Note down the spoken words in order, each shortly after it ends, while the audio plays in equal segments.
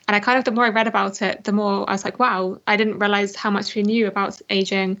And the more I read about it, the more I was like, wow, I didn't realize how much we knew about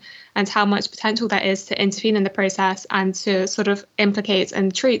aging and how much potential there is to intervene in the process and to sort of implicate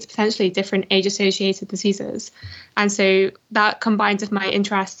and treat potentially different age-associated diseases. And so that combined with my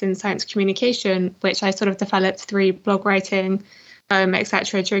interest in science communication, which I sort of developed through blog writing,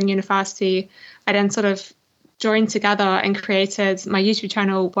 etc. during university, I then sort of joined together and created my YouTube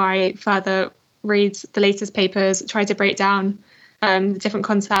channel where I further read the latest papers, try to break down the different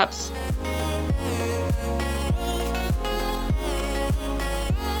concepts.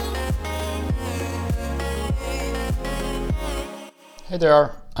 Hey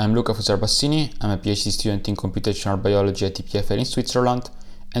there, I'm Luca Fusar-Bassini. I'm a PhD student in computational biology at EPFL in Switzerland,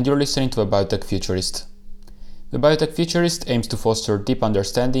 and you're listening to The Biotech Futurist. The Biotech Futurist aims to foster deep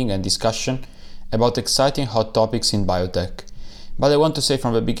understanding and discussion about exciting hot topics in biotech, but I want to say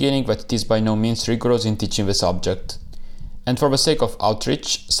from the beginning that it is by no means rigorous in teaching the subject. And for the sake of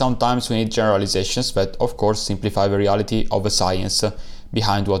outreach, sometimes we need generalizations that, of course, simplify the reality of the science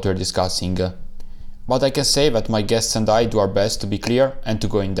behind what we're discussing. But I can say that my guests and I do our best to be clear and to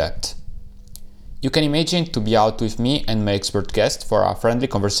go in depth. You can imagine to be out with me and my expert guest for a friendly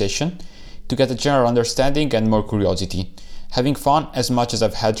conversation to get a general understanding and more curiosity, having fun as much as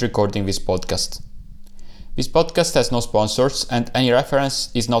I've had recording this podcast. This podcast has no sponsors and any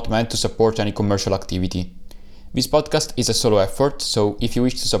reference is not meant to support any commercial activity. This podcast is a solo effort, so if you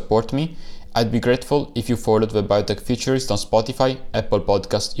wish to support me, I'd be grateful if you followed the Biotech Futurist on Spotify, Apple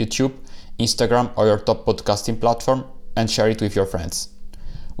Podcasts, YouTube, Instagram or your top podcasting platform and share it with your friends.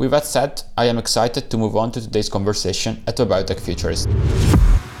 With that said, I am excited to move on to today's conversation at the Biotech Futurist.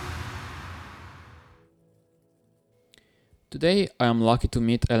 Today I am lucky to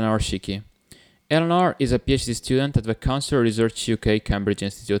meet Eleanor Sheekey. Eleanor is a PhD student at the Cancer Research UK Cambridge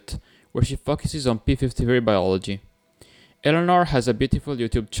Institute, where she focuses on p53 biology. Eleanor has a beautiful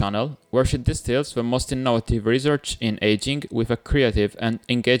YouTube channel where she distills the most innovative research in aging with a creative and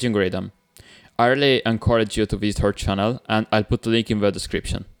engaging rhythm. I really encourage you to visit her channel and I'll put a link in the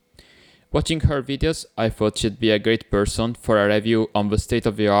description. Watching her videos, I thought she'd be a great person for a review on the state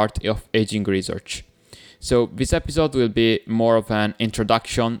of the art of aging research. So this episode will be more of an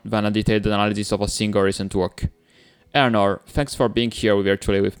introduction than a detailed analysis of a single recent work. Eleanor, thanks for being here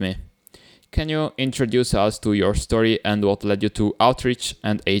virtually with me. Can you introduce us to your story and what led you to outreach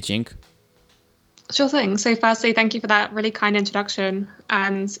and aging? Sure thing. So firstly, thank you for that really kind introduction.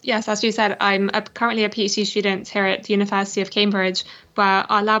 And yes, as you said, I'm currently a PhD student here at the University of Cambridge, where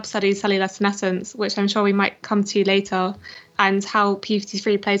our lab studies cellular senescence, which I'm sure we might come to later, and how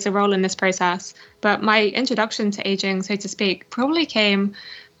p53 plays a role in this process. But my introduction to aging, so to speak, probably came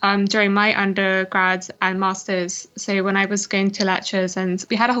during my undergrad and master's. So when I was going to lectures, and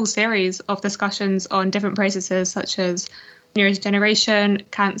we had a whole series of discussions on different processes such as neurodegeneration,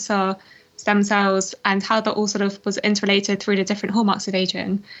 cancer, stem cells, and how that all sort of was interrelated through the different hallmarks of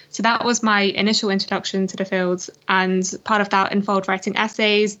aging. So that was my initial introduction to the field. And part of that involved writing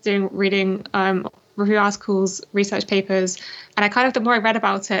essays, reading review articles, research papers. And the more I read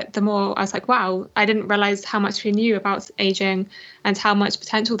about it, the more I was like, wow, I didn't realize how much we knew about aging and how much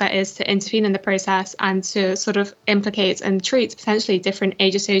potential there is to intervene in the process and to sort of implicate and treat potentially different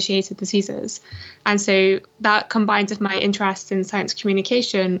age-associated diseases. And so that combined with my interest in science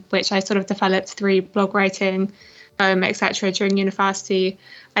communication, which I sort of developed through blog writing, etc. during university,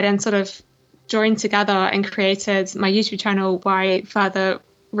 I then sort of joined together and created my YouTube channel where I further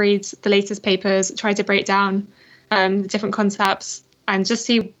read the latest papers, try to break down the different concepts and just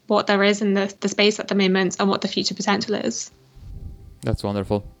see what there is in the space at the moment and what the future potential is. That's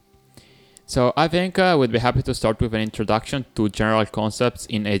wonderful. So I think we'd be happy to start with an introduction to general concepts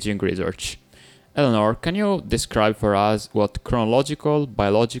in aging research. Eleanor, can you describe for us what chronological,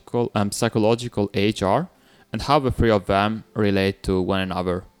 biological, and psychological age are and how the three of them relate to one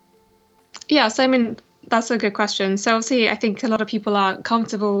another? Yeah, so I mean, that's a good question. So obviously, I think a lot of people are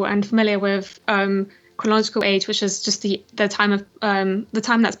comfortable and familiar with chronological age, which is just the time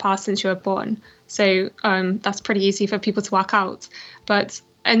that's passed since you were born. So that's pretty easy for people to work out. But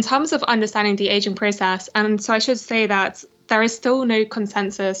in terms of understanding the aging process, and so I should say that there is still no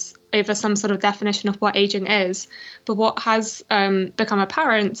consensus over some sort of definition of what aging is. But what has become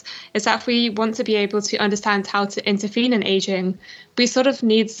apparent is that if we want to be able to understand how to intervene in aging, we sort of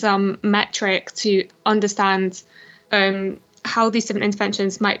need some metric to understand how these different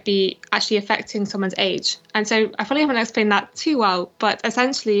interventions might be actually affecting someone's age. And so I probably haven't explained that too well, but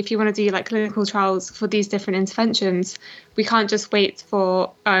essentially if you want to do like clinical trials for these different interventions, we can't just wait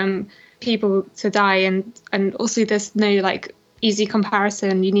for people to die, and also there's no like easy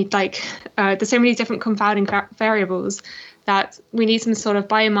comparison. You need there's so many different confounding variables that we need some sort of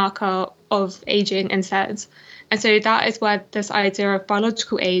biomarker of aging instead. And so that is where this idea of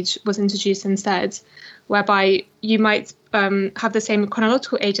biological age was introduced instead, whereby you might have the same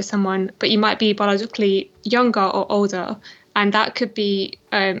chronological age as someone, but you might be biologically younger or older. And that could be,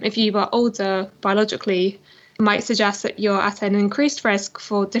 if you were older biologically, might suggest that you're at an increased risk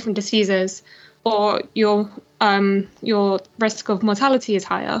for different diseases, or your risk of mortality is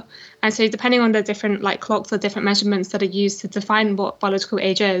higher. And so depending on the different clocks or different measurements that are used to define what biological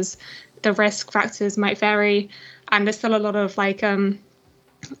age is, the risk factors might vary. And there's still a lot of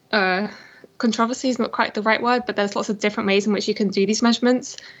controversy is not quite the right word, but there's lots of different ways in which you can do these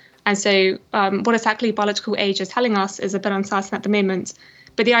measurements. And so what exactly biological age is telling us is a bit uncertain at the moment.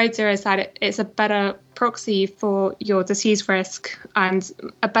 But the idea is that it's a better proxy for your disease risk and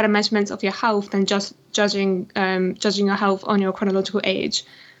a better measurement of your health than just judging your health on your chronological age.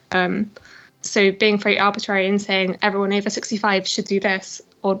 So being very arbitrary and saying everyone over 65 should do this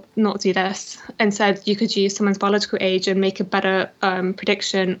or not do this. Instead, you could use someone's biological age and make a better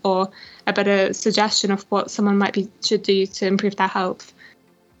prediction or a better suggestion of what someone should do to improve their health.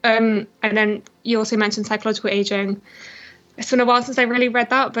 And then you also mentioned psychological aging. It's been a while since I really read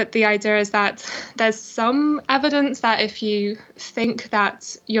that, but the idea is that there's some evidence that if you think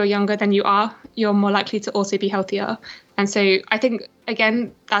that you're younger than you are, you're more likely to also be healthier. And so I think,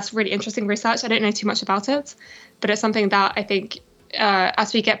 again, that's really interesting research. I don't know too much about it, but it's something that I think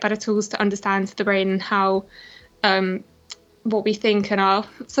as we get better tools to understand the brain and how what we think and our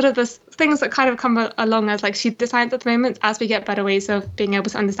sort of the things that kind of come along as pseudoscience at the moment, as we get better ways of being able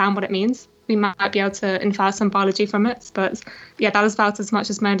to understand what it means, we might be able to infer some biology from it. But yeah, that is about as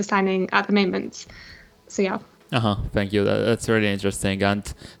much as my understanding at the moment. So yeah. Thank you. That's really interesting.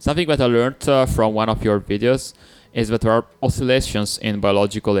 And something that I learned from one of your videos is that there are oscillations in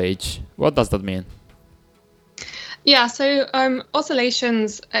biological age. What does that mean? Yeah, so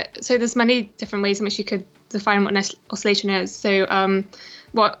oscillations, so there's many different ways in which you could define what an oscillation is. So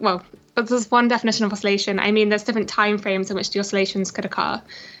there's one definition of oscillation. I mean, there's different time frames in which the oscillations could occur.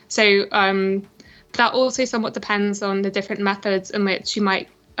 So that also somewhat depends on the different methods in which you might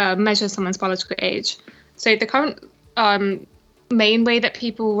measure someone's biological age. So the current main way that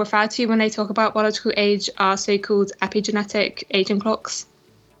people refer to when they talk about biological age are so-called epigenetic aging clocks.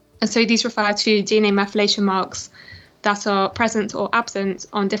 And so these refer to DNA methylation marks that are present or absent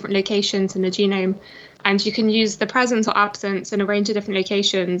on different locations in the genome. And you can use the presence or absence in a range of different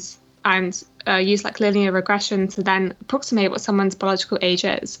locations and use linear regression to then approximate what someone's biological age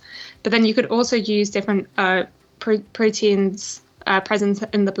is. But then you could also use different proteins present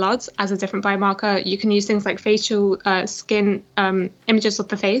in the blood as a different biomarker. You can use things like facial skin images of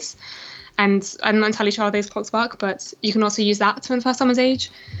the face. And I'm not entirely sure how those clocks work, but you can also use that to infer someone's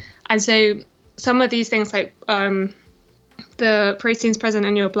age. And so some of these things like the proteins present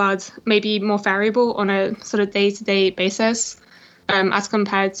in your blood may be more variable on a sort of day-to-day basis as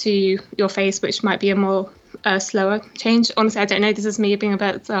compared to your face, which might be a more slower change. Honestly, I don't know. This is me being a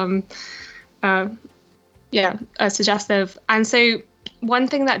bit suggestive. And so one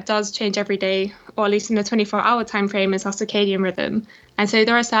thing that does change every day, or at least in the 24-hour time frame, is our circadian rhythm. And so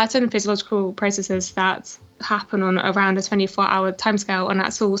there are certain physiological processes that happen on around a 24-hour timescale, and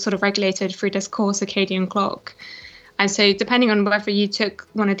that's all sort of regulated through this core circadian clock. And so depending on whether you took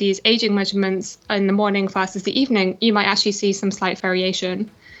one of these aging measurements in the morning versus the evening, you might actually see some slight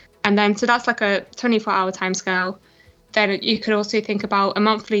variation. And then, so that's like a 24-hour timescale. Then you could also think about a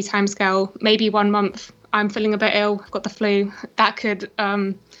monthly timescale, maybe 1 month, I'm feeling a bit ill, I've got the flu. That could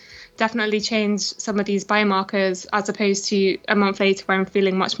definitely change some of these biomarkers as opposed to a month later where I'm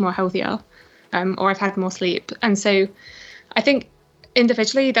feeling much more healthier or I've had more sleep. And so I think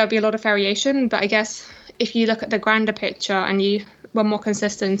individually there'll be a lot of variation, but I guess if you look at the grander picture and you were more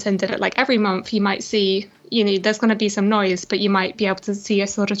consistent and did it like every month, you might see, there's going to be some noise, but you might be able to see a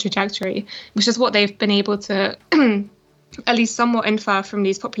sort of trajectory, which is what they've been able to at least somewhat infer from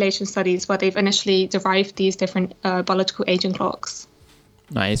these population studies where they've initially derived these different biological aging clocks.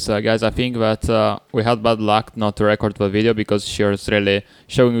 Nice. Guys, I think that we had bad luck not to record the video because she was really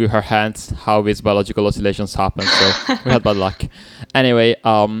showing with her hands how these biological oscillations happen. So we had bad luck. Anyway,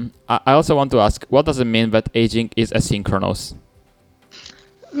 I also want to ask, what does it mean that aging is asynchronous?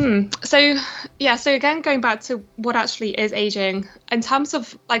 So again, going back to what actually is aging, in terms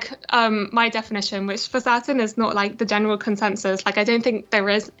of my definition, which for certain is not like the general consensus, I don't think there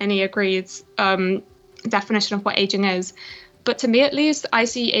is any agreed definition of what aging is. But to me, at least, I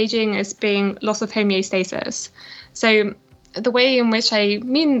see aging as being loss of homeostasis. So the way in which I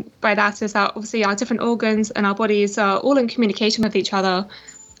mean by that is that obviously our different organs and our bodies are all in communication with each other.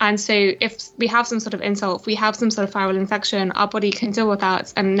 And so if we have some sort of insult, if we have some sort of viral infection, our body can deal with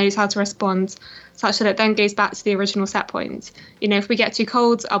that and knows how to respond such that it then goes back to the original set point. If we get too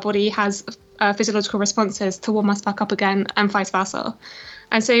cold, our body has physiological responses to warm us back up again, and vice versa.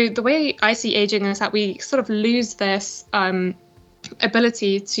 And so the way I see aging is that we sort of lose this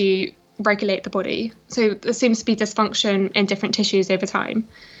ability to regulate the body. So there seems to be dysfunction in different tissues over time.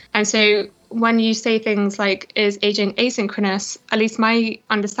 And so when you say things like, is aging asynchronous, at least my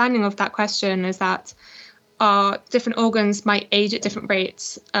understanding of that question is that different organs might age at different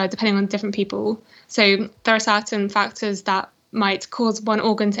rates, depending on different people. So there are certain factors that might cause one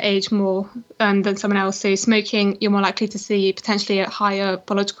organ to age more than someone else. So smoking, you're more likely to see potentially a higher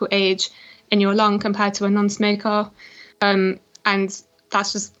biological age in your lung compared to a non-smoker. And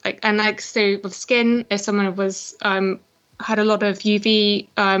that's just so with skin, if someone was had a lot of UV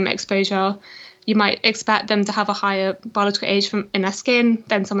exposure, you might expect them to have a higher biological age in their skin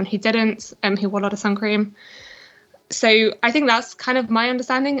than someone who didn't, who wore a lot of sun cream. So I think that's kind of my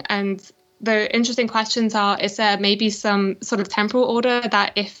understanding. And the interesting questions are, is there maybe some sort of temporal order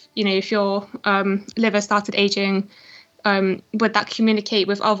that if your liver started aging, would that communicate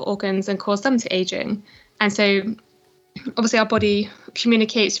with other organs and cause them to aging? And so obviously our body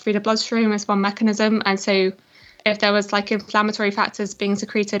communicates through the bloodstream as one mechanism. And so if there was inflammatory factors being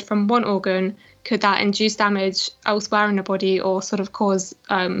secreted from one organ, could that induce damage elsewhere in the body or sort of cause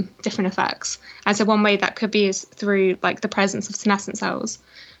different effects? And so one way that could be is through the presence of senescent cells,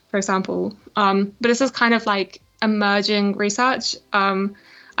 for example. But this is kind of emerging research. I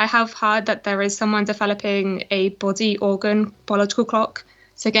have heard that there is someone developing a body organ biological clock.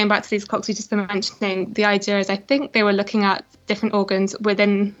 So going back to these clocks we just been mentioning, the idea is I think they were looking at different organs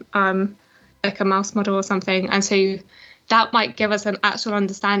within a mouse model or something. And so that might give us an actual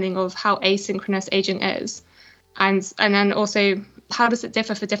understanding of how asynchronous aging is. And then also, how does it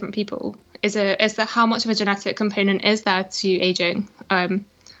differ for different people? Is there how much of a genetic component is there to aging?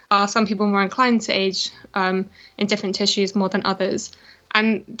 Are some people more inclined to age in different tissues more than others?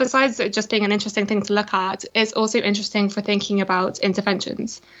 And besides it just being an interesting thing to look at, it's also interesting for thinking about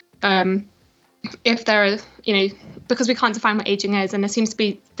interventions. If there are, because we can't define what aging is, and there seems to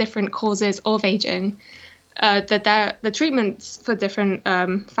be different causes of aging, that the treatments for different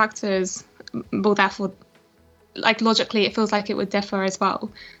factors will therefore, logically, it feels like it would differ as well.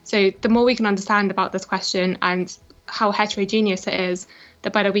 So the more we can understand about this question and how heterogeneous it is, the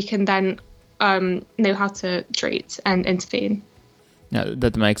better we can then know how to treat and intervene. Yeah,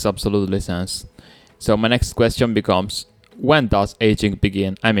 that makes absolutely sense. So my next question becomes, when does aging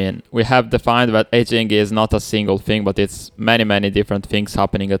begin? I mean, we have defined that aging is not a single thing, but it's many, many different things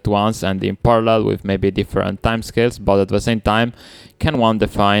happening at once and in parallel with maybe different timescales. But at the same time, can one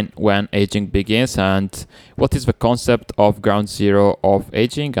define when aging begins and what is the concept of ground zero of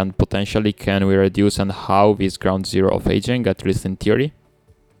aging, and potentially can we reduce and how this ground zero of aging, at least in theory?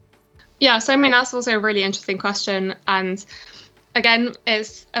 Yeah, so I mean, that's also a really interesting question. And again,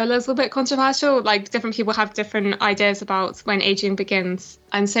 it's a little bit controversial. Different people have different ideas about when aging begins.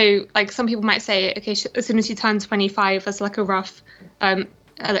 And so some people might say, okay, as soon as you turn 25, as a rough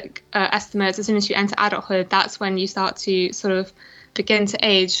estimate, as soon as you enter adulthood, that's when you start to sort of begin to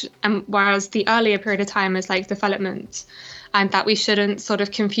age. And whereas the earlier period of time is development, and that we shouldn't sort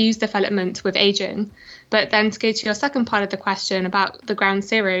of confuse development with aging. But then to go to your second part of the question about the ground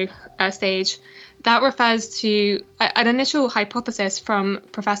zero stage, that refers to an initial hypothesis from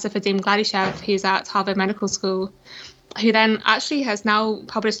Professor Vadim Gladyshev, who's at Harvard Medical School, who then actually has now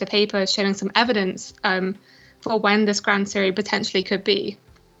published a paper showing some evidence for when this ground zero potentially could be.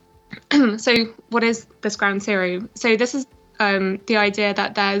 So what is this ground zero? So this is the idea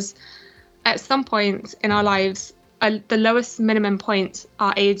that there's, at some point in our lives, the lowest minimum point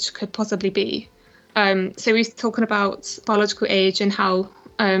our age could possibly be. So we're talking about biological age and how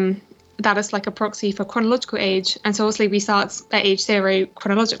that is a proxy for chronological age. And so obviously we start at age zero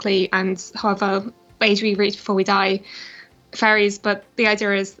chronologically, and however age we reach before we die varies. But the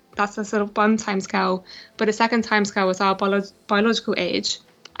idea is that's a sort of one timescale. But a second timescale is our biological age.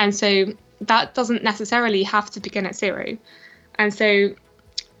 And so that doesn't necessarily have to begin at zero. And so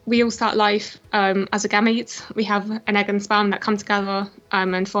we all start life as a gamete. We have an egg and sperm that come together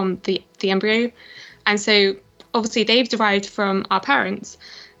and form the embryo. And so obviously they've derived from our parents.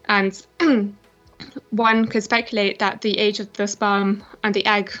 And one could speculate that the age of the sperm and the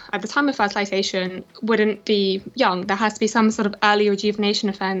egg at the time of fertilization wouldn't be young. There has to be some sort of early rejuvenation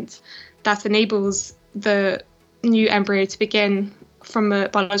event that enables the new embryo to begin from a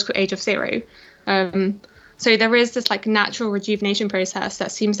biological age of zero. So there is this natural rejuvenation process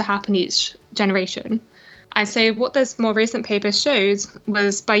that seems to happen each generation. And so what this more recent paper showed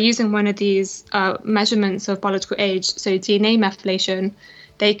was by using one of these measurements of biological age, so DNA methylation,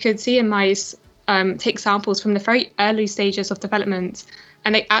 they could see in mice take samples from the very early stages of development,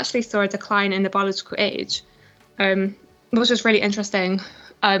 and they actually saw a decline in the biological age, which is really interesting,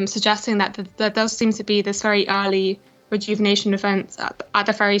 suggesting that there does seem to be this very early rejuvenation event at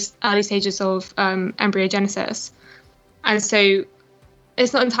the very early stages of embryogenesis. And so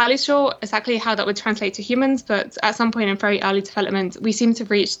it's not entirely sure exactly how that would translate to humans, but at some point in very early development, we seem to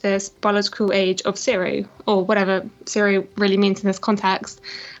reach this biological age of 0, or whatever 0 really means in this context.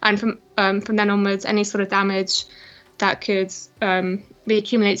 And from then onwards, any sort of damage that could be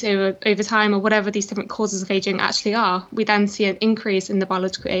accumulated over time, or whatever these different causes of aging actually are, we then see an increase in the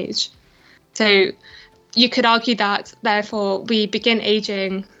biological age. So you could argue that, therefore, we begin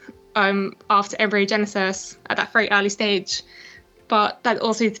aging after embryogenesis at that very early stage. But that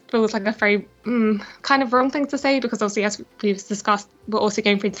also feels like a very kind of wrong thing to say, because obviously, as we've discussed, we're also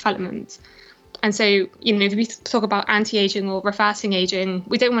going through development. And so, if we talk about anti-aging or reversing aging,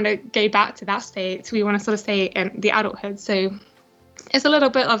 we don't want to go back to that state. We want to sort of stay in the adulthood. So it's a little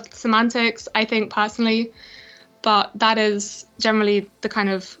bit of semantics, I think, personally. But that is generally the kind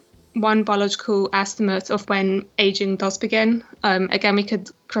of one biological estimate of when aging does begin. Again, we could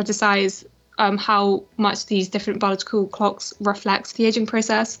criticize how much these different biological clocks reflect the aging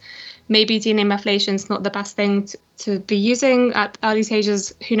process. Maybe DNA methylation is not the best thing to be using at early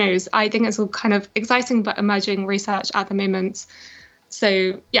stages. Who knows? I think it's all kind of exciting but emerging research at the moment.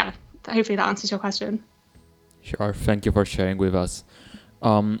 So yeah, hopefully that answers your question. Sure, thank you for sharing with us.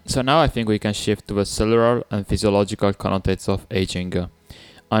 So now I think we can shift to the cellular and physiological connotations of aging.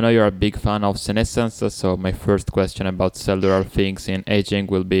 I know you're a big fan of senescence, so my first question about cellular things in aging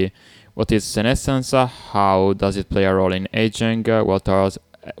will be, what is senescence? How does it play a role in aging? What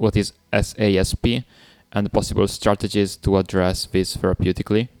is SASP? And possible strategies to address this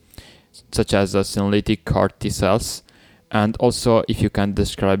therapeutically, such as senolytic CAR T cells. And also, if you can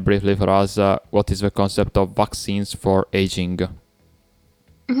describe briefly for us, what is the concept of vaccines for aging?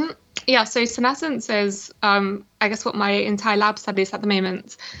 Mm-hmm. Yeah, so senescence is, I guess, what my entire lab studies at the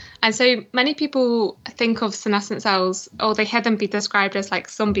moment. And so many people think of senescent cells, or they hear them be described as like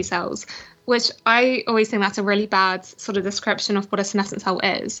zombie cells, which I always think that's a really bad sort of description of what a senescent cell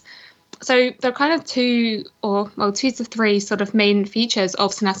is. So there are kind of two to three sort of main features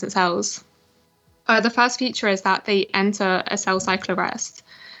of senescent cells. The first feature is that they enter a cell cycle arrest.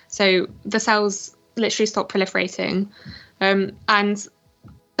 So the cells literally stop proliferating. And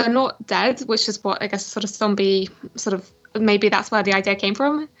they're not dead, which is what I guess sort of zombie maybe that's where the idea came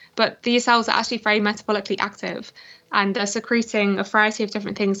from. But these cells are actually very metabolically active, and they're secreting a variety of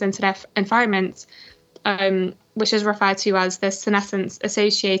different things into their environment, which is referred to as the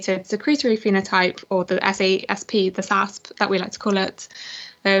senescence-associated secretory phenotype, or the SASP, the SASP that we like to call it.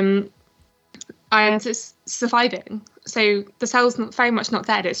 And it's surviving. So the cell's very much not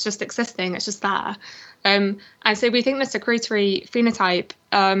dead, it's just existing, it's just there. And so we think the secretory phenotype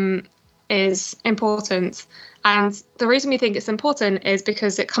is important. And the reason we think it's important is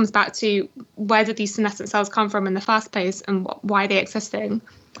because it comes back to where did these senescent cells come from in the first place and why are they existing.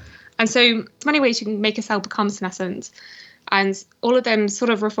 And so there's many ways you can make a cell become senescent. And all of them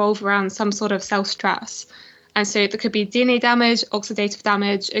sort of revolve around some sort of cell stress. And so there could be DNA damage, oxidative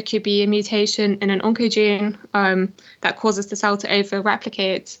damage. It could be a mutation in an oncogene that causes the cell to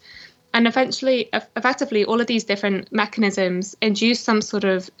over-replicate. And effectively, all of these different mechanisms induce some sort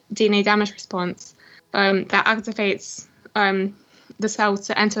of DNA damage response that activates the cell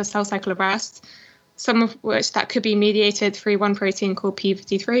to enter cell cycle arrest, some of which that could be mediated through one protein called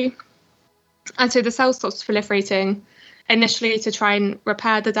p53. And so the cell stops proliferating initially to try and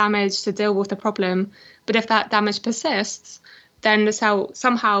repair the damage, to deal with the problem. But if that damage persists, then the cell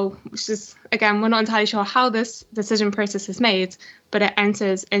somehow, which is, again, we're not entirely sure how this decision process is made, but it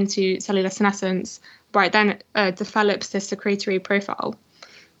enters into cellular senescence, where it then develops this secretory profile.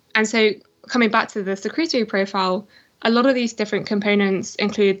 And so coming back to the secretory profile, a lot of these different components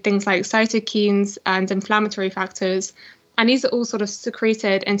include things like cytokines and inflammatory factors, and these are all sort of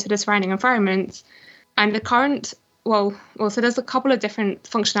secreted into the surrounding environment. And the current, so there's a couple of different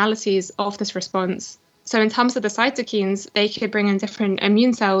functionalities of this response. So in terms of the cytokines, they could bring in different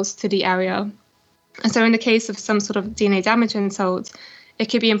immune cells to the area. And so in the case of some sort of DNA damage in cells, it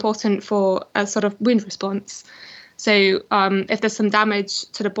could be important for a sort of wound response. So if there's some damage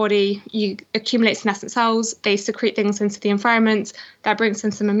to the body, you accumulate senescent cells, they secrete things into the environment, that brings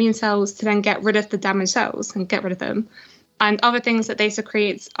in some immune cells to then get rid of the damaged cells and get rid of them. And other things that they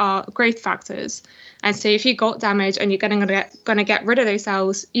secrete are growth factors. And so if you got damage and you're going to get rid of those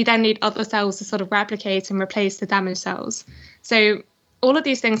cells, you then need other cells to sort of replicate and replace the damaged cells. So all of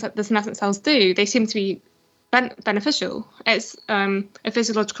these things that the senescent cells do, they seem to be beneficial. It's a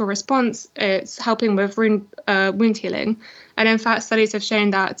physiological response. It's helping with wound healing. And in fact, studies have shown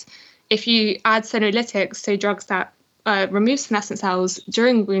that if you add senolytics, so drugs that remove senescent cells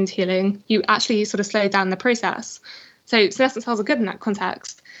during wound healing, you actually sort of slow down the process. So senescent cells are good in that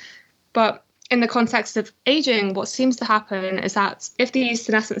context. But in the context of aging, what seems to happen is that if these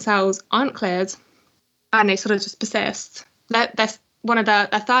senescent cells aren't cleared and they sort of just persist, that's one of their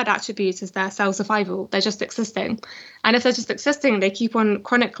third attributes is their cell survival. They're just existing. And if they're just existing, they keep on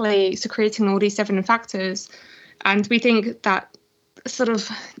chronically secreting all these different factors. And we think that sort of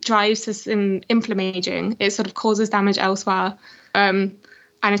drives this in inflammaging. It sort of causes damage elsewhere. And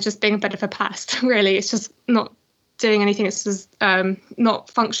it's just being a bit of a pest, really. It's just not doing anything. It's just not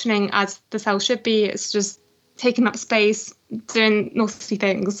functioning as the cell should be. It's just taking up space, doing naughty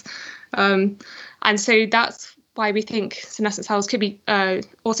things. And so that's why we think senescent cells could be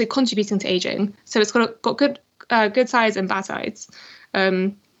also contributing to aging. So it's got good sides and bad sides.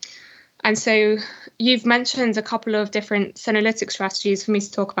 And so you've mentioned a couple of different senolytic strategies for me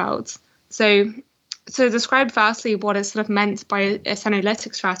to talk about. So describe firstly what is sort of meant by a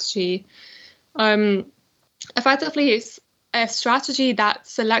senolytic strategy. Effectively, it's a strategy that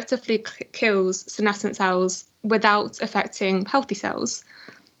selectively kills senescent cells without affecting healthy cells.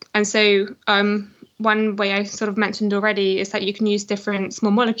 And so one way I sort of mentioned already is that you can use different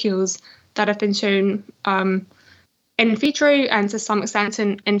small molecules that have been shown in vitro and to some extent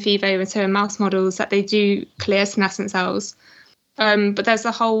in vivo, and so in mouse models, that they do clear senescent cells. But there's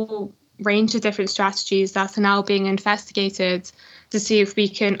a whole range of different strategies that are now being investigated to see if we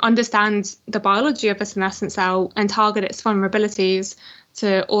can understand the biology of a senescent cell and target its vulnerabilities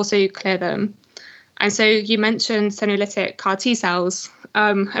to also clear them. And so you mentioned senolytic CAR T cells.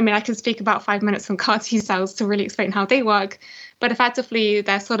 I can speak about 5 minutes on CAR T cells to really explain how they work, but effectively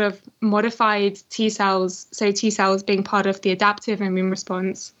they're sort of modified T cells, so T cells being part of the adaptive immune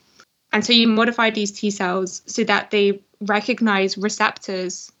response. And so you modify these T cells so that they recognize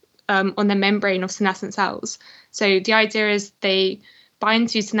receptors on the membrane of senescent cells. So the idea is they bind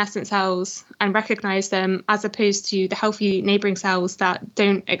to senescent cells and recognize them, as opposed to the healthy neighboring cells that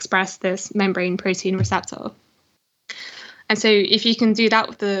don't express this membrane protein receptor. And so if you can do that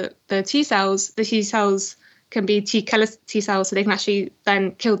with the T cells can be T killer T cells, so they can actually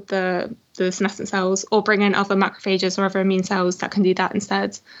then kill the senescent cells, or bring in other macrophages or other immune cells that can do that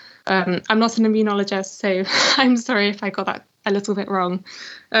instead. I'm not an immunologist, so I'm sorry if I got that a little bit wrong.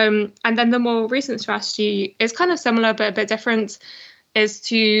 And then the more recent strategy is kind of similar but a bit different, is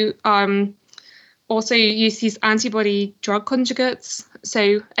to also use these antibody drug conjugates.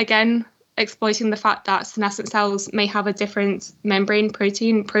 So again, exploiting the fact that senescent cells may have a different membrane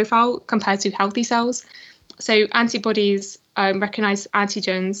protein profile compared to healthy cells. So antibodies recognize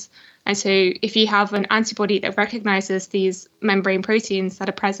antigens. And so if you have an antibody that recognizes these membrane proteins that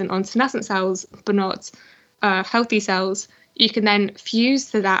are present on senescent cells but not healthy cells, you can then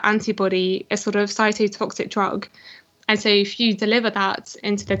fuse to that antibody a sort of cytotoxic drug. And so if you deliver that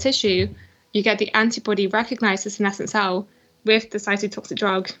into the tissue, you get the antibody recognize the senescent cell with the cytotoxic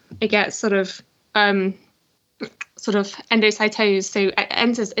drug. It gets sort of endocytosed, so it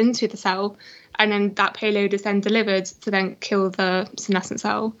enters into the cell, and then that payload is then delivered to then kill the senescent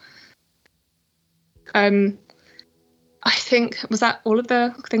cell. I think, was that all of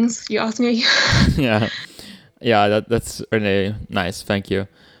the things you asked me? Yeah, that's really nice. Thank you.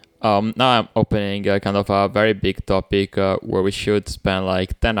 Now I'm opening kind of a very big topic where we should spend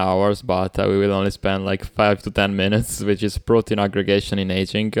like 10 hours, but we will only spend like 5 to 10 minutes, which is protein aggregation in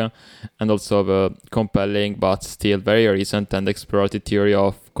aging, and also the compelling but still very recent and exploratory theory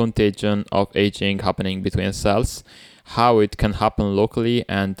of contagion of aging happening between cells, how it can happen locally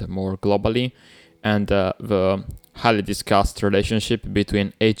and more globally, and the highly discussed relationship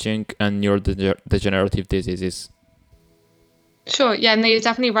between aging and neurodegenerative diseases. Sure. Yeah, no, you're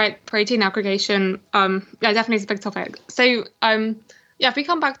definitely right. Protein aggregation, definitely is a big topic. So, if we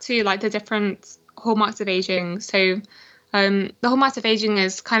come back to like the different hallmarks of aging. So, the hallmarks of aging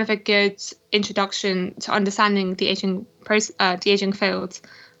is kind of a good introduction to understanding the aging field.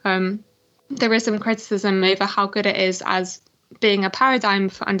 There is some criticism over how good it is as being a paradigm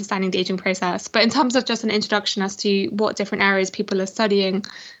for understanding the aging process. But in terms of just an introduction as to what different areas people are studying,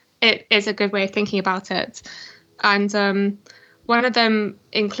 it is a good way of thinking about it. And one of them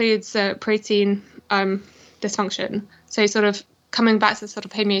includes protein dysfunction. So sort of coming back to sort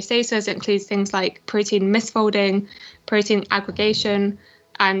of homeostasis, it includes things like protein misfolding, protein aggregation,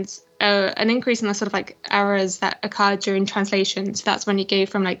 and an increase in the sort of like errors that occur during translation. So that's when you go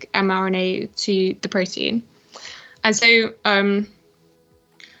from like mRNA to the protein. And so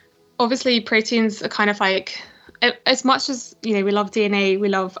obviously proteins are kind of like, as much as, you know, we love DNA, we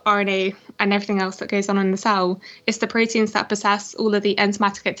love RNA and everything else that goes on in the cell, it's the proteins that possess all of the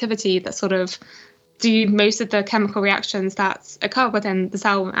enzymatic activity that sort of do most of the chemical reactions that occur within the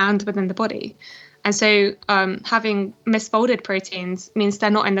cell and within the body. And so having misfolded proteins means they're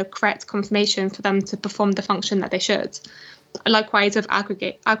not in the correct conformation for them to perform the function that they should. Likewise with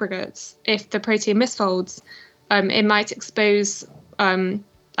aggregates, if the protein misfolds, it might expose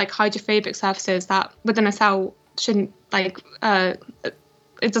like hydrophobic surfaces that within a cell shouldn't, like,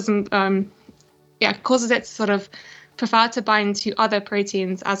 it doesn't, causes it to sort of prefer to bind to other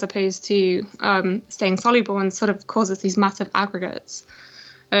proteins as opposed to staying soluble, and sort of causes these massive aggregates.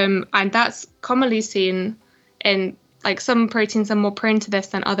 And that's commonly seen in, like, some proteins are more prone to this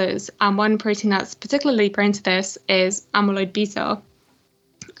than others. And one protein that's particularly prone to this is amyloid beta.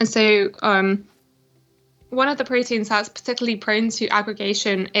 And so one of the proteins that's particularly prone to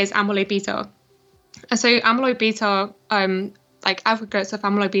aggregation is amyloid beta. And so amyloid beta, like aggregates of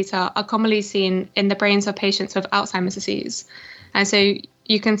amyloid beta, are commonly seen in the brains of patients with Alzheimer's disease. And so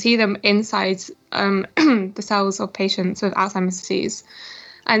you can see them inside the cells of patients with Alzheimer's disease.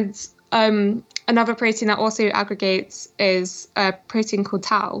 And another protein that also aggregates is a protein called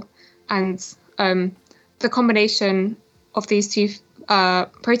tau. And the combination of these two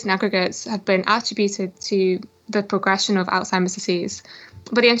protein aggregates have been attributed to the progression of Alzheimer's disease.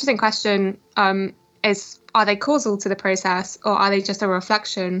 But the interesting question is, are they causal to the process, or are they just a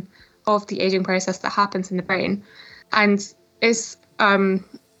reflection of the aging process that happens in the brain? And it's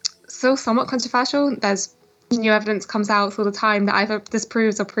still somewhat controversial. There's new evidence comes out all the time that either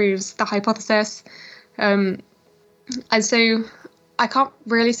disproves or proves the hypothesis. And so I can't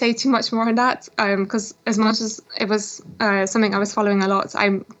really say too much more on that, because as much as it was something I was following a lot,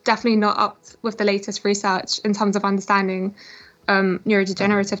 I'm definitely not up with the latest research in terms of understanding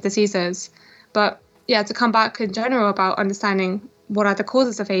neurodegenerative diseases. But yeah, to come back in general about understanding what are the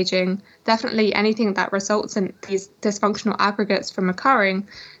causes of aging, definitely anything that results in these dysfunctional aggregates from occurring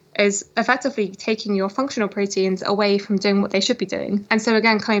is effectively taking your functional proteins away from doing what they should be doing. And so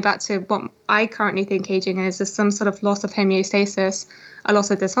again, coming back to what I currently think aging is some sort of loss of homeostasis, a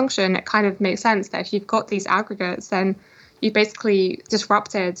loss of dysfunction. It kind of makes sense that if you've got these aggregates, then you've basically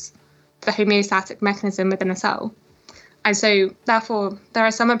disrupted the homeostatic mechanism within a cell. And so therefore, there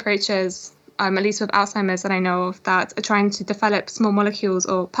are some approaches, at least with Alzheimer's that I know of, that are trying to develop small molecules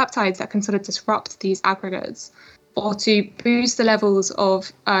or peptides that can sort of disrupt these aggregates, or to boost the levels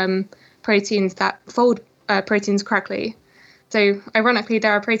of proteins that fold proteins correctly. So ironically,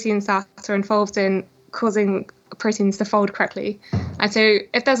 there are proteins that are involved in causing proteins to fold correctly. And so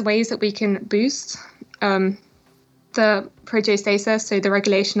if there's ways that we can boost the proteostasis, so the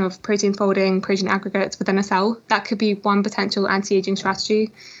regulation of protein folding, protein aggregates within a cell, that could be one potential anti-aging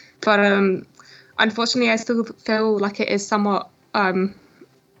strategy. But unfortunately, I still feel like it is somewhat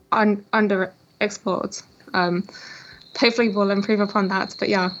underexplored. Hopefully we'll improve upon that, but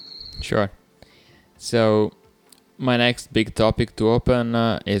yeah. Sure. So my next big topic to open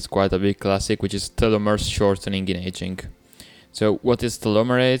is quite a big classic, which is telomere shortening in aging. So what is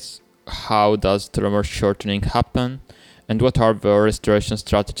telomerase? How does telomere shortening happen? And what are the restoration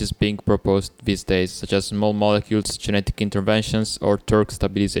strategies being proposed these days, such as small molecules, genetic interventions, or TERK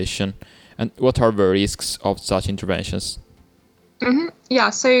stabilization? And what are the risks of such interventions? Mm-hmm.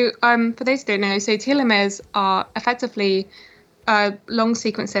 Yeah, so for those who don't know, so telomeres are effectively long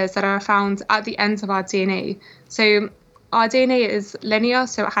sequences that are found at the ends of our DNA. So our DNA is linear,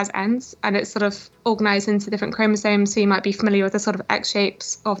 so it has ends, and it's sort of organized into different chromosomes. So you might be familiar with the sort of X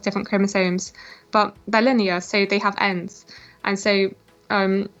shapes of different chromosomes, but they're linear, so they have ends. And so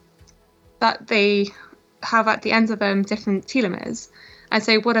that they have at the ends of them different telomeres. And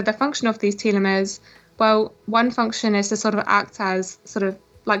so what are the function of these telomeres? Well, one function is to sort of act as sort of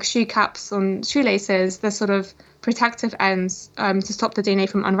like shoe caps on shoelaces, the sort of protective ends to stop the DNA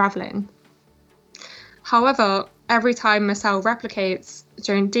from unraveling. However, every time a cell replicates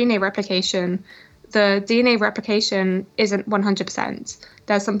during DNA replication, the DNA replication isn't 100%.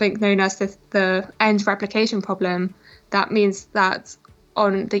 There's something known as the end replication problem. That means that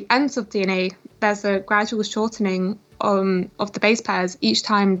on the ends of DNA, there's a gradual shortening of the base pairs each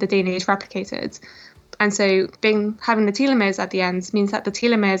time the DNA is replicated. And so having the telomeres at the ends means that the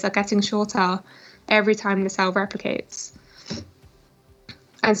telomeres are getting shorter every time the cell replicates.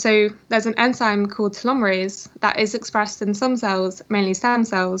 And so there's an enzyme called telomerase that is expressed in some cells, mainly stem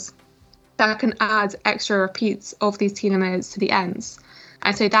cells, that can add extra repeats of these telomeres to the ends.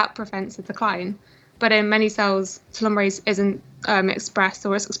 And so that prevents the decline. But in many cells, telomerase isn't expressed,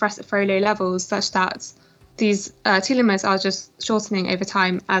 or it's expressed at very low levels, such that these telomeres are just shortening over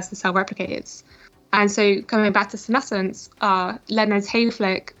time as the cell replicates. And so coming back to senescence, Leonard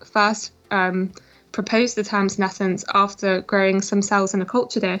Hayflick first proposed the term senescence after growing some cells in a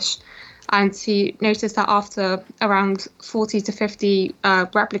culture dish. And he noticed that after around 40 to 50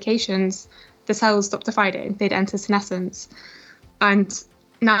 replications, the cells stopped dividing. They'd enter senescence. And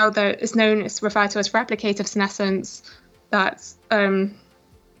now it's referred to as replicative senescence, that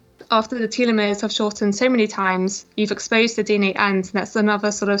after the telomeres have shortened so many times, you've exposed the DNA end, and that's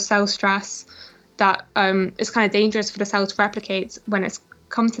another sort of cell stress that is kind of dangerous for the cell to replicate when it's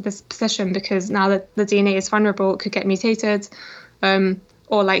come to this position, because now that the DNA is vulnerable, it could get mutated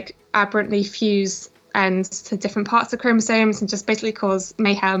or like aberrantly fuse ends to different parts of chromosomes and just basically cause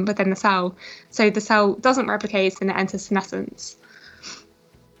mayhem within the cell. So the cell doesn't replicate and it enters senescence.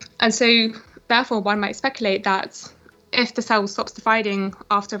 And so therefore one might speculate that if the cell stops dividing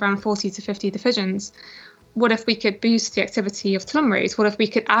after around 40 to 50 divisions, what if we could boost the activity of telomerase? What if we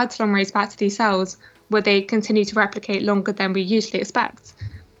could add telomerase back to these cells? Would they continue to replicate longer than we usually expect?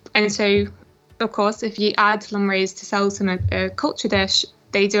 And so, of course, if you add telomerase to cells in a culture dish,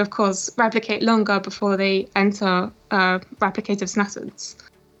 they do, of course, replicate longer before they enter replicative senescence.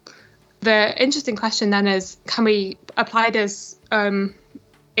 The interesting question then is, can we apply this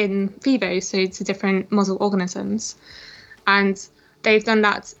in vivo, so to different model organisms? And they've done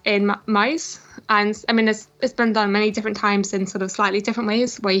that in mice. And I mean, it's been done many different times in sort of slightly different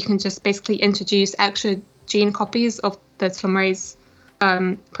ways, where you can just basically introduce extra gene copies of the telomerase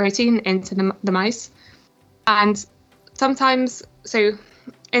protein into the mice. And sometimes, so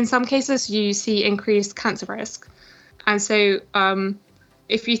in some cases, you see increased cancer risk. And so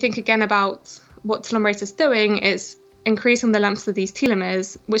if you think again about what telomerase is doing, it's increasing the lengths of these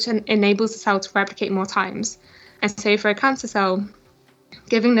telomeres, which enables the cell to replicate more times. And so for a cancer cell,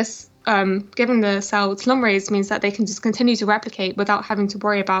 giving the cell telomerase means that they can just continue to replicate without having to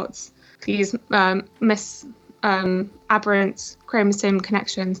worry about these aberrant chromosome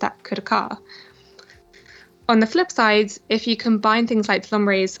connections that could occur. On the flip side, if you combine things like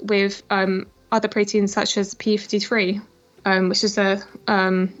telomerase with other proteins such as p53, which is a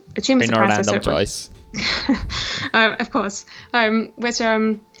tumor suppressor. Random choice. Of course, which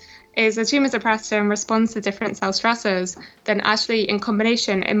is a tumor suppressor and responds to different cell stressors, then actually in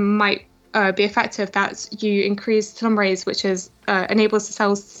combination it might be effective that you increase telomerase, which enables the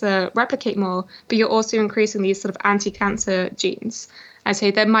cells to replicate more, but you're also increasing these sort of anti-cancer genes. And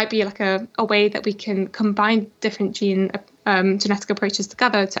so there might be like a way that we can combine different genetic approaches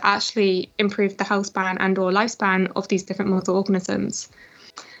together to actually improve the health span and or lifespan of these different model organisms.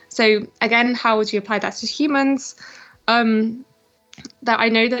 So again, how would you apply that to humans? That I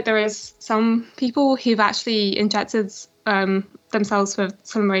know that there is some people who've actually injected themselves with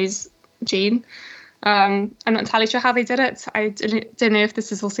telomerase gene. I'm not entirely sure how they did it. I don't know if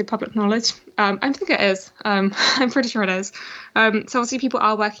this is also public knowledge. I think it is. I'm pretty sure it is. So obviously people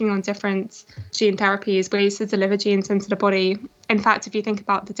are working on different gene therapies, ways to deliver genes into the body. In fact, if you think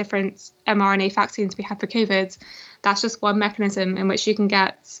about the different mRNA vaccines we have for COVID, that's just one mechanism in which you can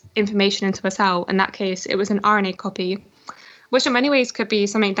get information into a cell. In that case, it was an RNA copy, which in many ways could be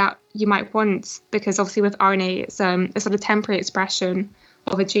something that you might want, because obviously with RNA, it's a sort of temporary expression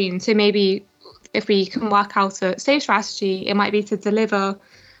of a gene. So maybe if we can work out a safe strategy, it might be to deliver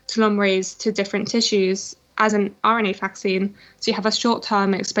telomerase to different tissues as an RNA vaccine. So you have a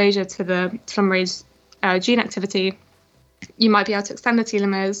short-term exposure to the telomerase gene activity. You might be able to extend the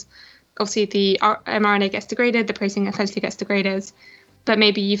telomeres. Obviously, the mRNA gets degraded, the protein essentially gets degraded, but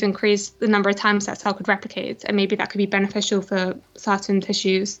maybe you've increased the number of times that cell could replicate, and maybe that could be beneficial for certain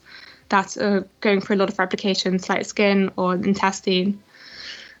tissues that are going through a lot of replications, like skin or intestine.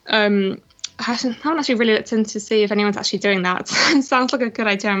 I haven't actually really looked in to see if anyone's actually doing that. It sounds like a good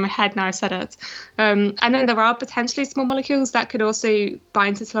idea in my head now I've said it. And then there are potentially small molecules that could also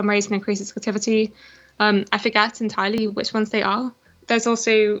bind to telomerase and increase its activity. I forget entirely which ones they are. There's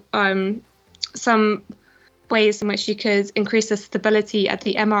also some ways in which you could increase the stability at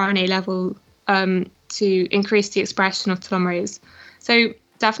the mRNA level to increase the expression of telomerase. So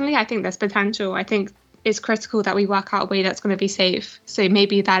definitely, I think there's potential. I think it's critical that we work out a way that's going to be safe. So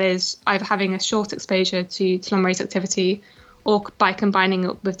maybe that is either having a short exposure to telomerase activity or by combining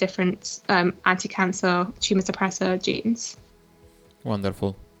it with different anti-cancer tumor suppressor genes.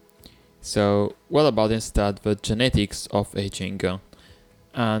 Wonderful. So what about instead the genetics of aging?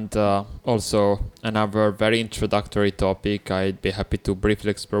 And also another very introductory topic I'd be happy to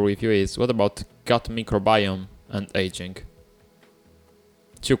briefly explore with you is what about gut microbiome and aging?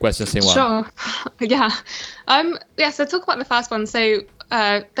 2 questions in one. Sure. Yeah. So talk about the first one. So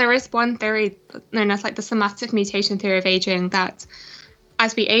there is one theory known as like the somatic mutation theory of aging, that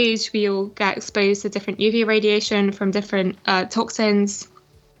as we age, we will get exposed to different UV radiation from different toxins,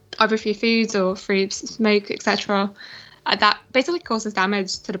 either through foods or through smoke, etc. That basically causes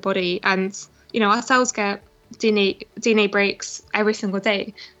damage to the body. And, our cells get DNA breaks every single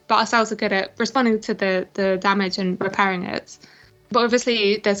day, but our cells are good at responding to the damage and repairing it. But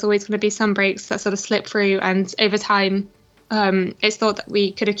obviously, there's always going to be some breaks that sort of slip through, and over time, it's thought that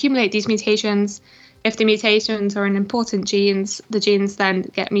we could accumulate these mutations. If the mutations are in important genes, the genes then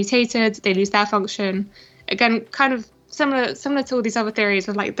get mutated, they lose their function. Again, kind of similar to all these other theories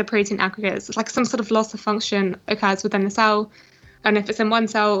of like the protein aggregates. It's like some sort of loss of function occurs within the cell. And if it's in one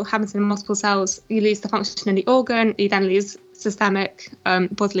cell, happens in multiple cells, you lose the function in the organ, you then lose systemic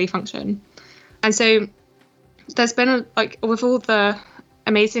bodily function. And so there's been, like, with all the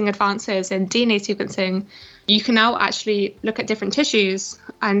amazing advances in DNA sequencing, you can now actually look at different tissues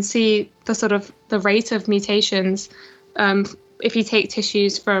and see the rate of mutations if you take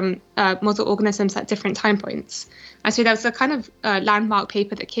tissues from model organisms at different time points. And so there was a kind of landmark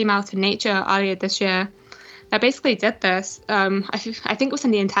paper that came out in Nature earlier this year that basically did this. I think it was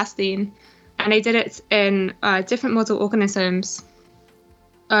in the intestine, and they did it in different model organisms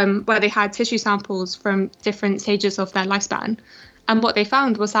where they had tissue samples from different stages of their lifespan. And what they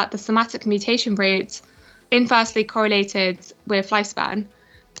found was that the somatic mutation rate inversely correlated with lifespan.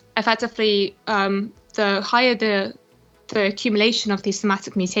 Effectively, the higher the accumulation of these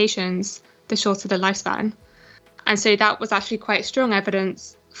somatic mutations, the shorter the lifespan. And so that was actually quite strong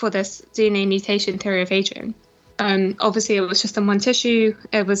evidence for this DNA mutation theory of aging. Obviously, it was just in one tissue.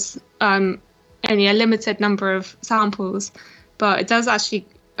 It was only a limited number of samples, but it does actually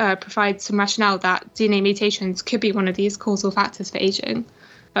provide some rationale that DNA mutations could be one of these causal factors for aging.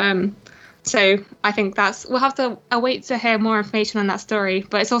 So I think we'll have to await to hear more information on that story,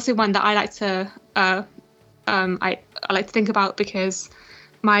 but it's also one that I like to I like to think about, because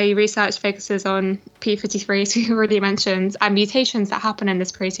my research focuses on P53, as we already mentioned, and mutations that happen in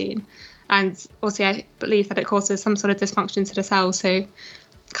this protein. And also I believe that it causes some sort of dysfunction to the cell. So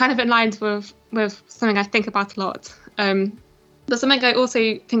kind of in line with something I think about a lot. But something I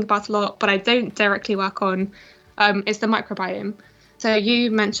also think about a lot, but I don't directly work on, is the microbiome. So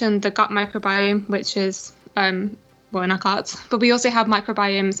you mentioned the gut microbiome, which is, in our gut, but we also have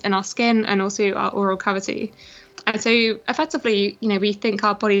microbiomes in our skin and also our oral cavity. And so effectively, we think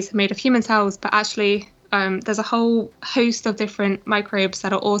our bodies are made of human cells, but actually there's a whole host of different microbes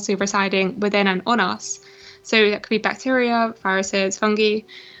that are also residing within and on us. So that could be bacteria, viruses, fungi,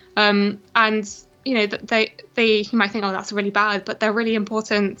 and they you might think, oh, that's really bad, but they're really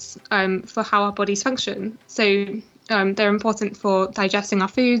important for how our bodies function. So they're important for digesting our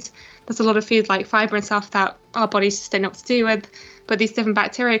foods. There's a lot of food like fiber and stuff that our bodies just don't know what to do with, but these different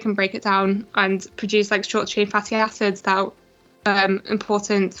bacteria can break it down and produce like short chain fatty acids that are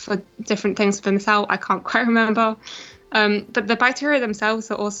important for different things within the cell. I can't quite remember. But the bacteria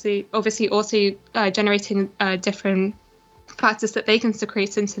themselves are also generating different factors that they can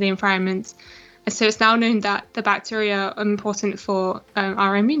secrete into the environment. And so it's now known that the bacteria are important for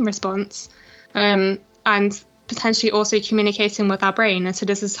our immune response, and potentially also communicating with our brain. And so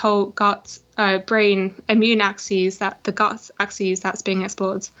there's this whole gut brain immune axis, the gut axis that's being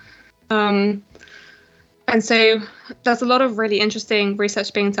explored. And so there's a lot of really interesting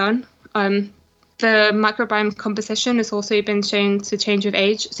research being done. The microbiome composition has also been shown to change with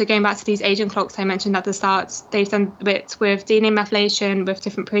age. So going back to these aging clocks I mentioned at the start, they've done it with DNA methylation, with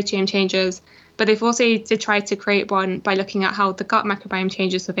different protein changes, but they've also did try to create one by looking at how the gut microbiome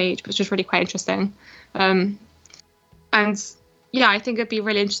changes with age, which is really quite interesting. And yeah, I think it'd be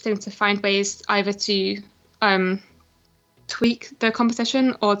really interesting to find ways either to tweak the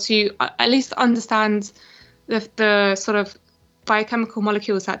composition or to at least understand the sort of biochemical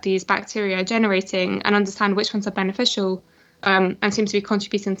molecules that these bacteria are generating and understand which ones are beneficial and seem to be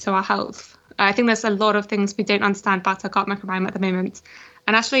contributing to our health. I think there's a lot of things we don't understand about our gut microbiome at the moment.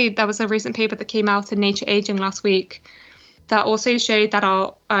 And actually, there was a recent paper that came out in Nature Aging last week that also showed that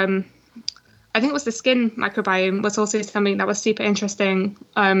our, I think it was the skin microbiome, was also something that was super interesting.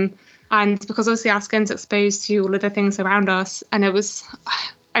 And because obviously our skin's exposed to all of the things around us, and it was,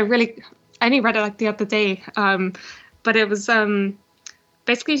 I only read it like the other day, but it was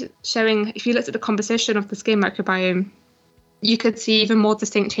basically showing, if you looked at the composition of the skin microbiome, you could see even more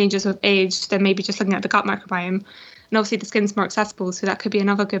distinct changes with age than maybe just looking at the gut microbiome. And obviously the skin's more accessible, so that could be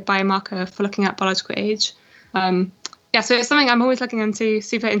another good biomarker for looking at biological age. So it's something I'm always looking into,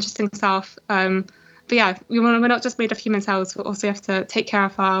 super interesting stuff. But yeah, we're not just made of human cells, we also have to take care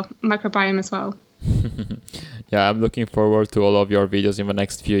of our microbiome as well. Yeah, I'm looking forward to all of your videos in the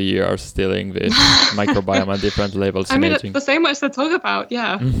next few years dealing with microbiome at different levels in aging. There's so much to talk about,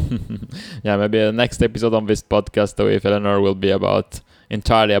 yeah. Yeah, maybe the next episode on this podcast with Eleanor will be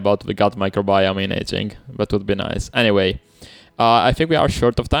entirely about the gut microbiome in aging. That would be nice. Anyway, I think we are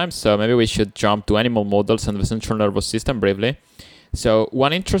short of time, so maybe we should jump to animal models and the central nervous system briefly. So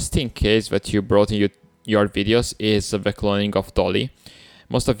one interesting case that you brought in your videos is the cloning of Dolly.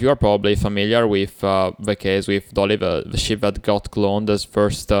 Most of you are probably familiar with the case with Dolly, the sheep that got cloned as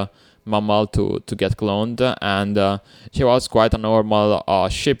first mammal to get cloned, and she was quite a normal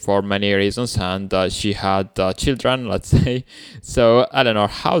sheep for many reasons, and she had children, let's say. So, Eleanor,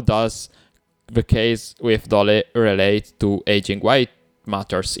 how does the case with Dolly relate to aging? Why it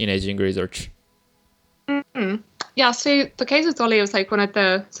matters in aging research? Mm-hmm. Yeah, so the case with Dolly was like one of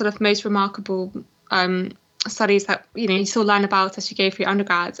the sort of most remarkable studies that you still learn about as you go through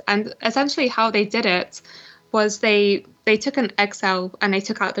undergrad. And essentially how they did it was they took an egg cell and they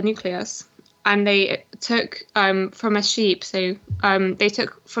took out the nucleus, and they took from a sheep, so they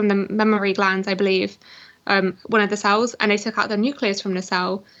took from the mammary glands, I believe, one of the cells, and they took out the nucleus from the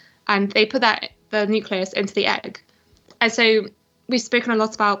cell, and they put the nucleus into the egg. And so we've spoken a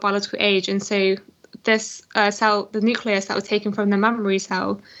lot about biological age, and so this cell, the nucleus that was taken from the mammary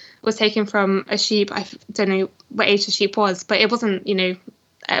cell, was taken from a sheep. I don't know what age the sheep was, but it wasn't,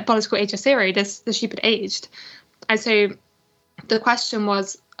 a biological age of 0. The sheep had aged. And so the question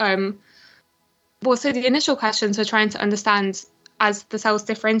was, so the initial questions were trying to understand, as the cells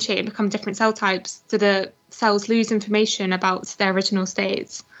differentiate and become different cell types, do the cells lose information about their original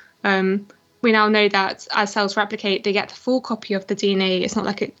states? We now know that as cells replicate, they get the full copy of the DNA. It's not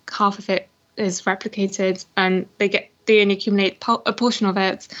like half of it is replicated and they only accumulate a portion of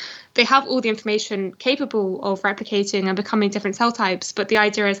it. They have all the information capable of replicating and becoming different cell types, but the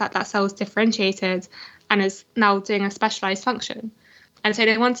idea is that cell is differentiated and is now doing a specialized function. And so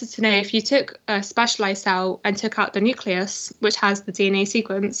they wanted to know, if you took a specialized cell and took out the nucleus, which has the DNA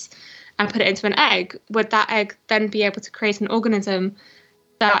sequence, and put it into an egg, would that egg then be able to create an organism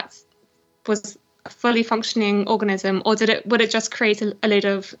that was a fully functioning organism, or would it just create a load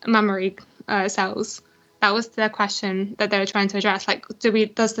of mammary cells? That was the question that they were trying to address. Like,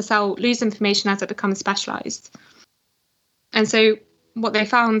 does the cell lose information as it becomes specialized? And so what they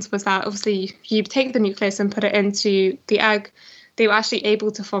found was that obviously you take the nucleus and put it into the egg, they were actually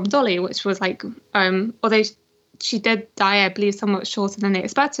able to form Dolly, which was like, although she did die, I believe, somewhat shorter than they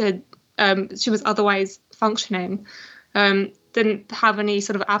expected, she was otherwise functioning, didn't have any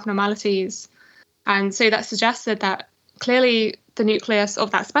sort of abnormalities. And so that suggested that clearly the nucleus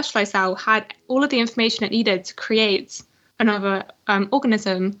of that specialized cell had all of the information it needed to create another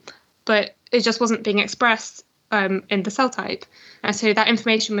organism, but it just wasn't being expressed in the cell type. And so that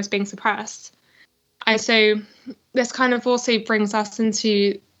information was being suppressed. And so this kind of also brings us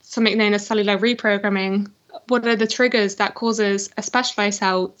into something known as cellular reprogramming. What are the triggers that causes a specialized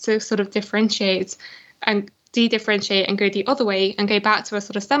cell to sort of differentiate and de-differentiate and go the other way and go back to a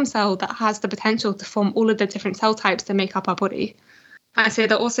sort of stem cell that has the potential to form all of the different cell types that make up our body? And so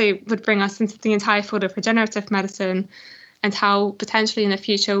that also would bring us into the entire field of regenerative medicine, and how potentially in the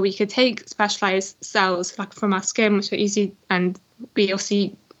future we could take specialized cells like from our skin, which are easy, and we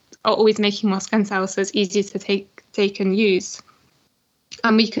obviously are always making more skin cells, so it's easy to take and use.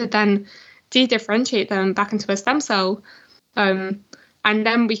 And we could then de-differentiate them back into a stem cell, and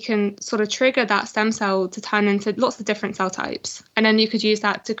then we can sort of trigger that stem cell to turn into lots of different cell types. And then you could use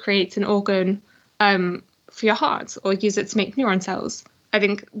that to create an organ for your heart, or use it to make neuron cells. I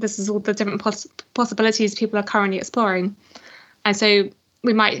think this is all the different possibilities people are currently exploring. And so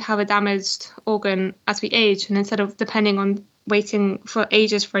we might have a damaged organ as we age, and instead of depending on waiting for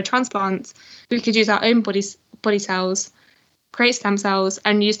ages for a transplant, we could use our own body cells, create stem cells,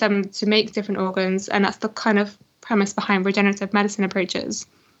 and use them to make different organs. And that's the kind of premise behind regenerative medicine approaches.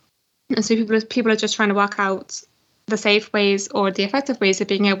 And so people are just trying to work out the safe ways or the effective ways of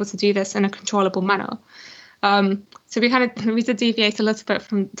being able to do this in a controllable manner. So we did deviate a little bit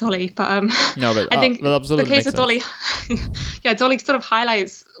from Dolly, but I think the case of Dolly, Dolly sort of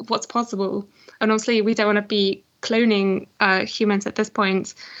highlights what's possible. And obviously we don't want to be cloning humans at this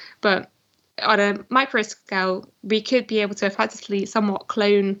point, but on a micro scale, we could be able to effectively somewhat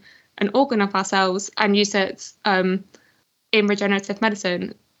clone an organ of ourselves and use it in regenerative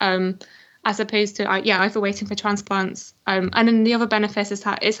medicine. as opposed to either waiting for transplants. And then the other benefit is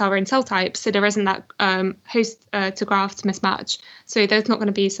that it's our own cell type, so there isn't that host to graft mismatch. So there's not going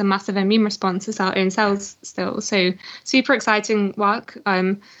to be some massive immune response. It's our own cells still. So super exciting work.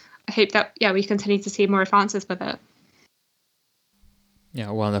 I hope that we continue to see more advances with it. Yeah,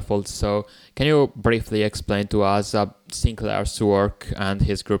 wonderful. So can you briefly explain to us Sinclair's work and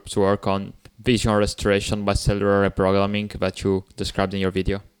his group's work on vision restoration by cellular reprogramming that you described in your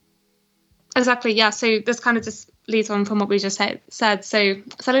video? Exactly, yeah. So this kind of just leads on from what we just said. So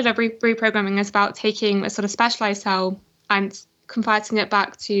cellular reprogramming is about taking a sort of specialized cell and converting it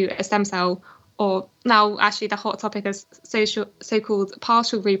back to a stem cell, or now actually the hot topic is so-called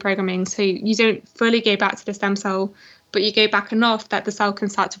partial reprogramming. So you don't fully go back to the stem cell, but you go back enough that the cell can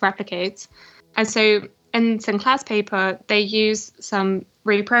start to replicate. And so in Sinclair's paper, they use some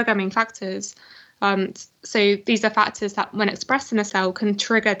reprogramming factors. So these are factors that, when expressed in a cell, can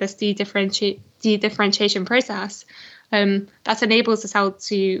trigger this dedifferentiation process that enables the cell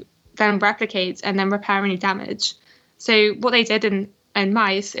to then replicate and then repair any damage. So what they did in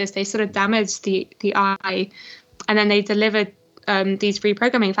mice is they sort of damaged the eye, and then they delivered these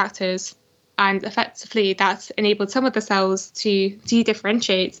reprogramming factors, and effectively that enabled some of the cells to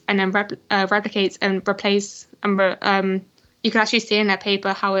dedifferentiate and then replicate and replace. And you can actually see in their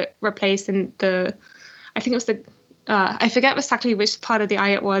paper how it replaced in I think it was I forget exactly which part of the eye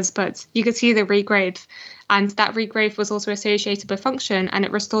it was, but you could see the regrowth, and that regrowth was also associated with function, and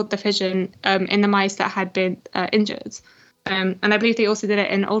it restored the vision in the mice that had been injured. And I believe they also did it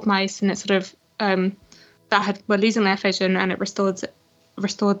in old mice, and it sort of were losing their vision, and it restored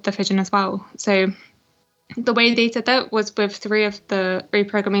the vision as well. So the way they did that was with 3 of the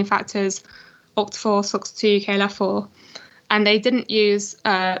reprogramming factors, OCT4, SOX2, KLF4, and they didn't use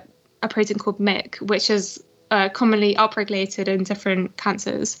a protein called MYC, which is commonly upregulated in different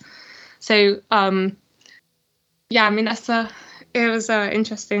cancers. So it was an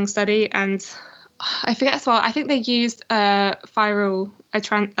interesting study, and I forget as well. I think they used a viral,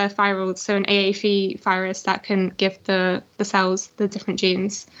 so an AAV virus that can give the cells the different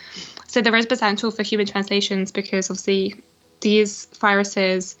genes. So there is potential for human translations, because obviously these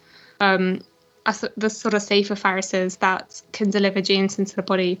viruses are the sort of safer viruses that can deliver genes into the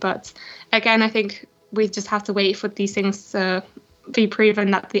body. But again, I think we just have to wait for these things to be proven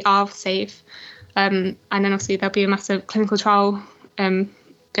that they are safe. And then obviously there'll be a massive clinical trial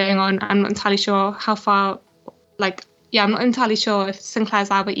going on. I'm not entirely sure how far, I'm not entirely sure if Sinclair's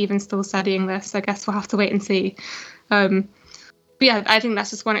lab are even still studying this. I guess we'll have to wait and see. But yeah, I think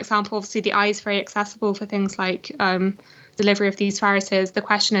that's just one example. Obviously, the eye is very accessible for things like delivery of these viruses. The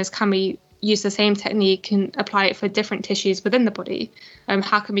question is, can we use the same technique and apply it for different tissues within the body?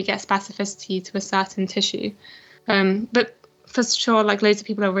 How can we get specificity to a certain tissue? But for sure, loads of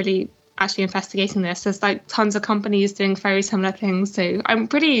people are really actually investigating this. There's tons of companies doing very similar things. So I'm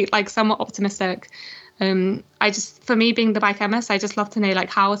pretty somewhat optimistic. For me being the biochemist, I just love to know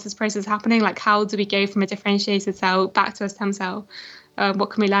how is this process happening? How do we go from a differentiated cell back to a stem cell?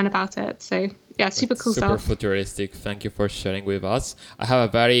 What can we learn about it? So yeah, super cool super stuff. Super futuristic. Thank you for sharing with us. I have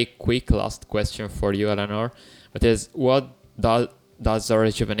a very quick last question for you, Eleanor. That is, what does a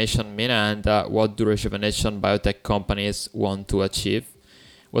rejuvenation mean, and what do rejuvenation biotech companies want to achieve?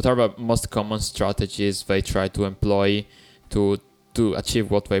 What are the most common strategies they try to employ to achieve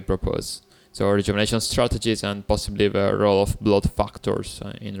what they propose? So rejuvenation strategies and possibly the role of blood factors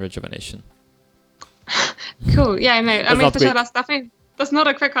in rejuvenation. Cool. Yeah, no, I mean, for sure, that's not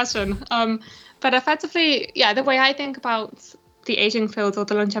a quick question. But effectively, yeah, the way I think about the aging field or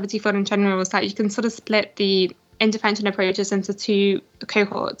the longevity field in general is that you can sort of split the intervention approaches into 2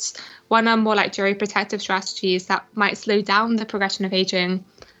 cohorts. One are more like duroprotective strategies that might slow down the progression of aging,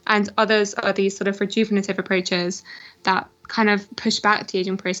 and others are these sort of rejuvenative approaches that kind of push back the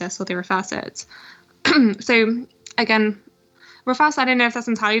aging process or they reverse it. So again, reverse, I don't know if that's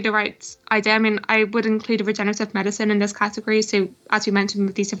entirely the right idea. I mean, I would include regenerative medicine in this category. So as we mentioned,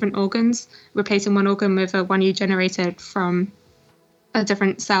 with these different organs, replacing one organ with one you generated from a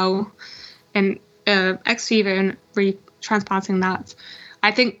different cell and ex vivo and retransplanting that,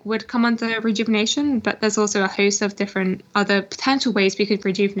 I think would come under rejuvenation. But there's also a host of different other potential ways we could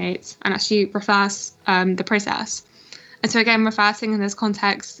rejuvenate and actually reverse the process. And so again, reversing in this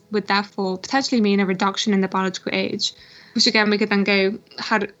context would therefore potentially mean a reduction in the biological age, which again, we could then go,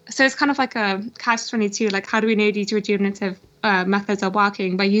 so it's kind of like a catch-22, how do we know these rejuvenative methods are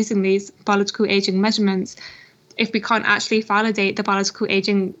working by using these biological aging measurements if we can't actually validate the biological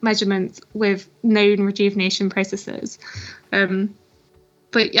aging measurements with known rejuvenation processes?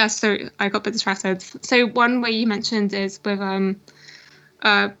 But yeah, so I got a bit distracted. So one way you mentioned is with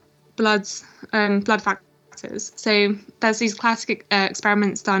blood factors. So there's these classic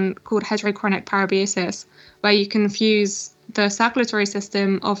experiments done called heterochronic parabiosis, where you can fuse the circulatory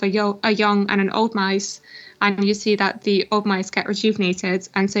system of a young and an old mice, and you see that the old mice get rejuvenated.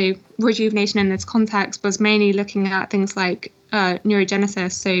 And so rejuvenation in this context was mainly looking at things like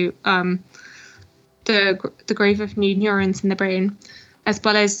neurogenesis, so the growth of new neurons in the brain, as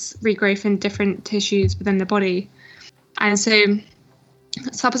well as regrowth in different tissues within the body. And so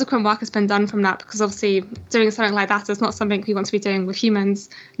subsequent work has been done from that, because obviously doing something like that is not something we want to be doing with humans.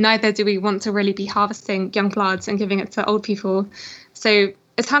 Neither do we want to really be harvesting young bloods and giving it to old people. So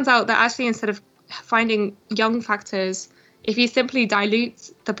it turns out that actually, instead of finding young factors, if you simply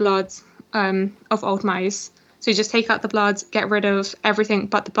dilute the blood of old mice, so you just take out the blood, get rid of everything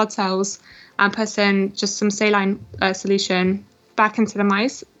but the blood cells, and put in just some saline solution back into the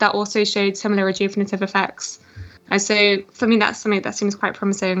mice, that also showed similar rejuvenative effects. And so for me, that's something that seems quite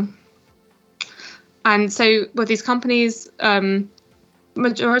promising. And so with these companies,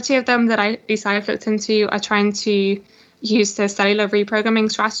 majority of them that at least I've looked into are trying to use the cellular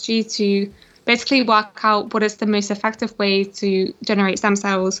reprogramming strategy to basically work out what is the most effective way to generate stem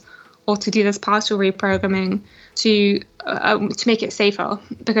cells, or to do this partial reprogramming to make it safer.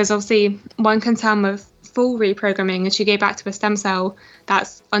 Because obviously one concern with full reprogramming is you go back to a stem cell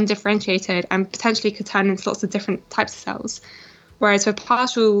that's undifferentiated and potentially could turn into lots of different types of cells. Whereas with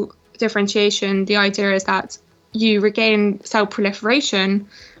partial differentiation, the idea is that you regain cell proliferation,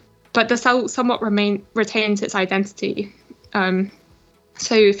 but the cell somewhat retains its identity.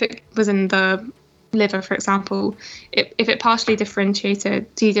 So if it was in the liver, for example, if it partially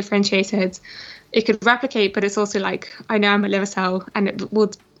dedifferentiated, it could replicate, but it's also like, I know I'm a liver cell, and it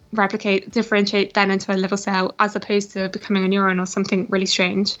would differentiate then into a liver cell, as opposed to becoming a neuron or something really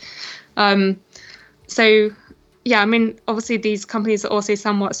strange. So yeah, I mean, obviously these companies are also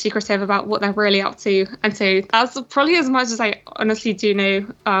somewhat secretive about what they're really up to, and so that's probably as much as I honestly do know.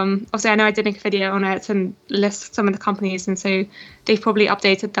 Obviously I know I did make a video on it and list some of the companies, and so they've probably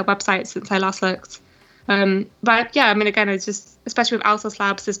updated their website since I last looked. But yeah, I mean, again, it's just, especially with Altos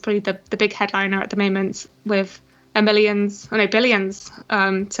Labs, is probably the big headliner at the moment, with billions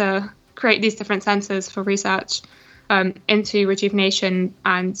to create these different sensors for research into rejuvenation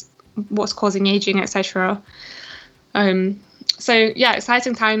and what's causing aging, etc. So yeah,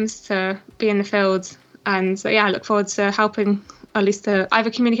 exciting times to be in the field, and so, yeah, I look forward to helping, at least to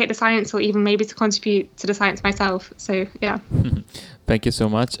either communicate the science or even maybe to contribute to the science myself. So yeah. Thank you so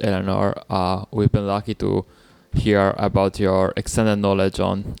much, Eleanor. We've been lucky to hear about your extended knowledge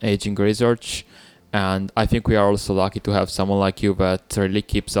on aging research, and I think we are also lucky to have someone like you that really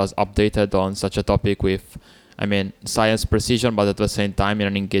keeps us updated on such a topic with, I mean, science precision, but at the same time in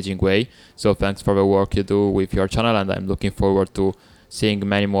an engaging way. So thanks for the work you do with your channel, and I'm looking forward to seeing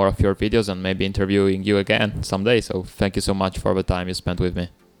many more of your videos and maybe interviewing you again someday. So thank you so much for the time you spent with me.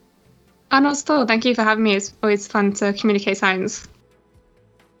 And also, thank you for having me. It's always fun to communicate science.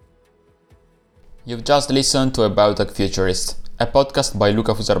 You've just listened to A Biotech Futurist, a podcast by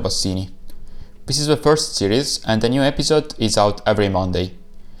Luca Fusar-Bassini. This is the first series, and a new episode is out every Monday.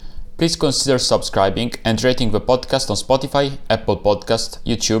 Please consider subscribing and rating the podcast on Spotify, Apple Podcast,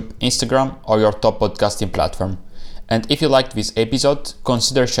 YouTube, Instagram, or your top podcasting platform. And if you liked this episode,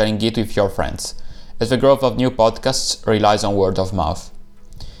 consider sharing it with your friends, as the growth of new podcasts relies on word of mouth.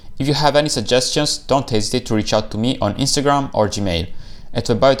 If you have any suggestions, don't hesitate to reach out to me on Instagram or Gmail at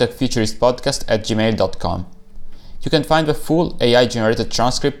thebiotechfuturistpodcast@gmail.com. You can find the full AI-generated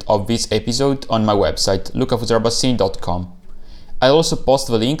transcript of this episode on my website, lucafusarbassini.com. I'll also post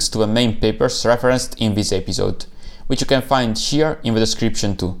the links to the main papers referenced in this episode, which you can find here in the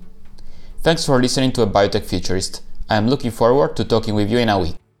description too. Thanks for listening to A Biotech Futurist. I am looking forward to talking with you in a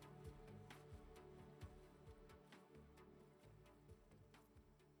week.